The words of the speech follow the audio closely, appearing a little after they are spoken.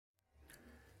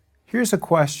Here's a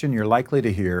question you're likely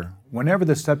to hear whenever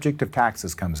the subject of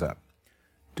taxes comes up.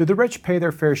 Do the rich pay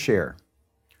their fair share?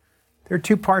 There are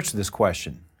two parts to this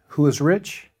question: who is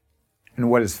rich and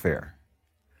what is fair?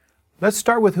 Let's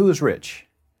start with who is rich.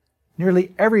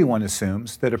 Nearly everyone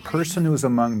assumes that a person who is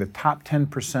among the top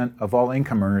 10% of all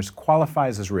income earners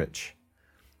qualifies as rich.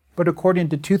 But according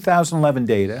to 2011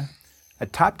 data, a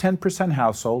top 10%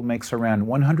 household makes around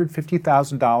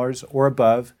 $150,000 or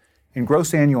above in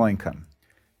gross annual income.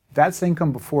 That's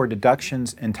income before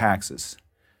deductions and taxes.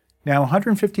 Now,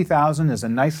 $150,000 is a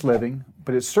nice living,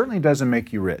 but it certainly doesn't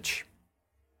make you rich.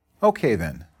 Okay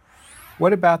then,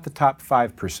 what about the top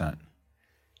 5%?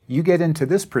 You get into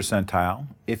this percentile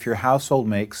if your household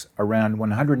makes around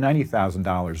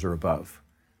 $190,000 or above.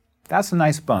 That's a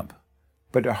nice bump,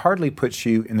 but it hardly puts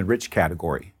you in the rich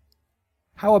category.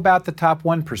 How about the top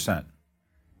 1%?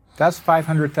 That's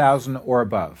 $500,000 or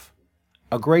above.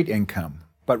 A great income,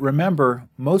 but remember,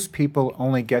 most people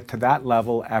only get to that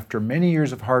level after many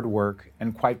years of hard work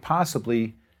and quite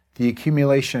possibly the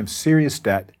accumulation of serious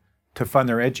debt to fund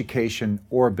their education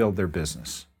or build their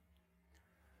business.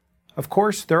 Of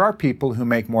course, there are people who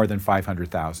make more than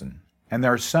 $500,000, and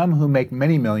there are some who make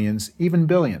many millions, even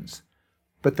billions,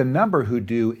 but the number who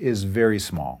do is very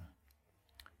small.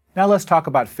 Now let's talk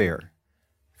about fair.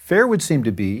 Fair would seem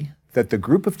to be that the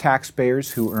group of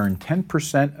taxpayers who earn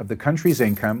 10% of the country's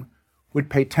income would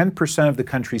pay 10% of the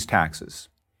country's taxes.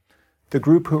 The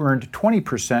group who earned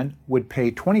 20% would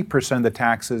pay 20% of the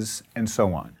taxes, and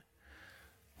so on.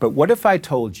 But what if I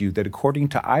told you that according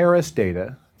to IRS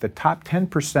data, the top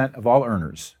 10% of all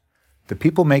earners, the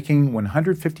people making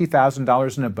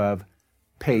 $150,000 and above,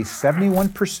 pay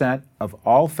 71% of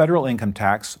all federal income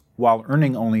tax while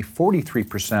earning only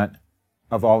 43%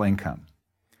 of all income?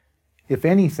 If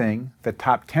anything, the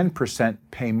top 10%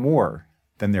 pay more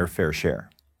than their fair share.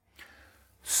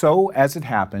 So, as it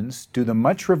happens, do the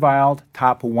much reviled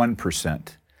top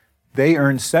 1%. They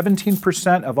earn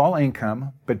 17% of all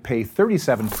income, but pay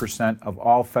 37% of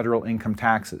all federal income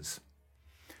taxes.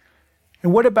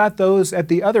 And what about those at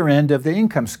the other end of the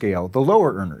income scale, the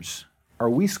lower earners? Are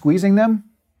we squeezing them?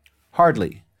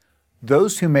 Hardly.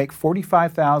 Those who make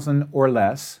 $45,000 or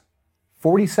less,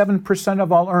 47%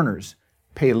 of all earners,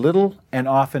 pay little and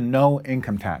often no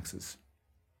income taxes.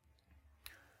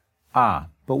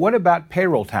 But what about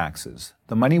payroll taxes,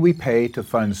 the money we pay to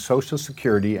fund Social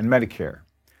Security and Medicare?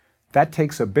 That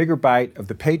takes a bigger bite of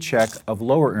the paycheck of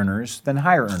lower earners than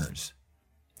higher earners.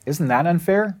 Isn't that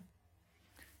unfair?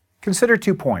 Consider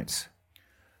 2 points.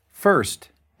 First,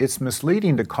 it's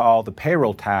misleading to call the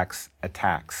payroll tax a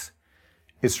tax.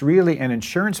 It's really an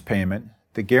insurance payment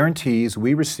that guarantees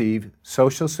we receive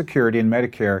Social Security and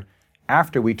Medicare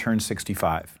after we turn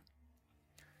 65.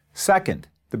 Second,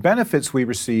 the benefits we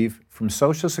receive from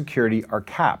Social Security are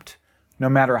capped, no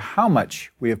matter how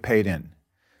much we have paid in.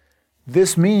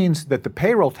 This means that the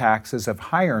payroll taxes of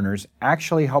high earners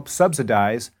actually help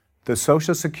subsidize the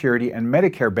Social Security and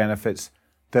Medicare benefits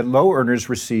that low earners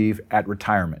receive at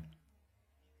retirement.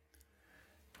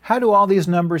 How do all these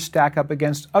numbers stack up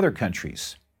against other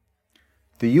countries?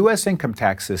 The U.S. income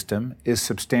tax system is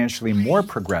substantially more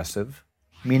progressive,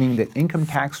 meaning that income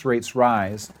tax rates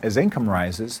rise as income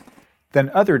rises, than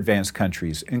other advanced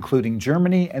countries, including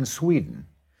Germany and Sweden.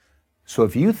 So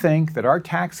if you think that our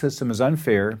tax system is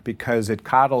unfair because it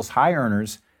coddles high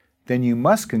earners, then you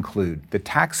must conclude that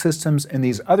tax systems in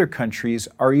these other countries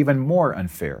are even more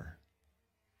unfair.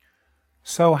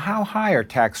 So how high are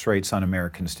tax rates on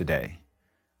Americans today?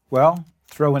 Well,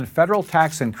 throw in federal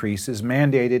tax increases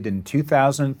mandated in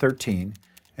 2013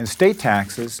 and state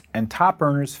taxes, and top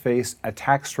earners face a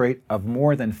tax rate of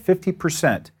more than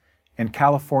 50% in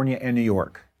California and New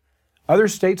York. Other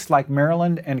states like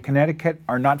Maryland and Connecticut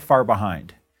are not far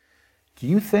behind. Do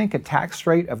you think a tax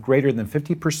rate of greater than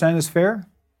 50% is fair?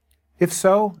 If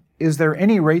so, is there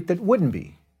any rate that wouldn't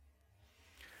be?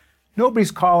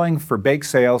 Nobody's calling for bake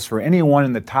sales for anyone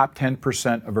in the top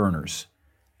 10% of earners,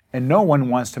 and no one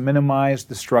wants to minimize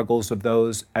the struggles of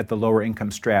those at the lower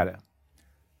income strata.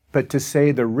 But to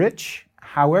say the rich,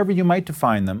 however you might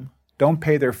define them, don't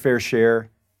pay their fair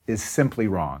share is simply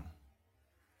wrong.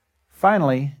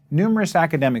 Finally, numerous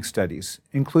academic studies,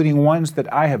 including ones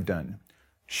that I have done,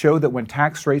 show that when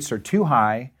tax rates are too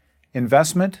high,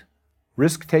 investment,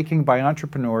 risk-taking by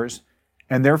entrepreneurs,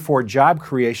 and therefore job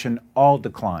creation all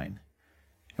decline.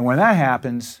 And when that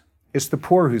happens, it's the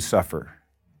poor who suffer,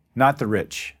 not the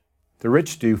rich. The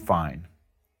rich do fine.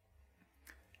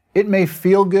 It may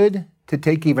feel good to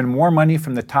take even more money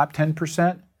from the top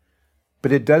 10%,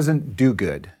 but it doesn't do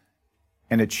good,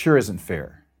 and it sure isn't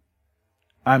fair.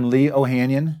 I'm Lee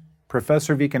Ohanian,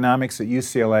 professor of economics at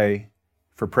UCLA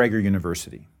for Prager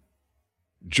University.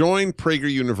 Join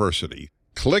Prager University.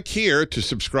 Click here to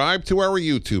subscribe to our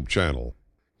YouTube channel.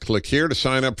 Click here to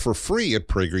sign up for free at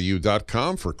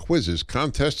PragerU.com for quizzes,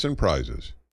 contests, and prizes.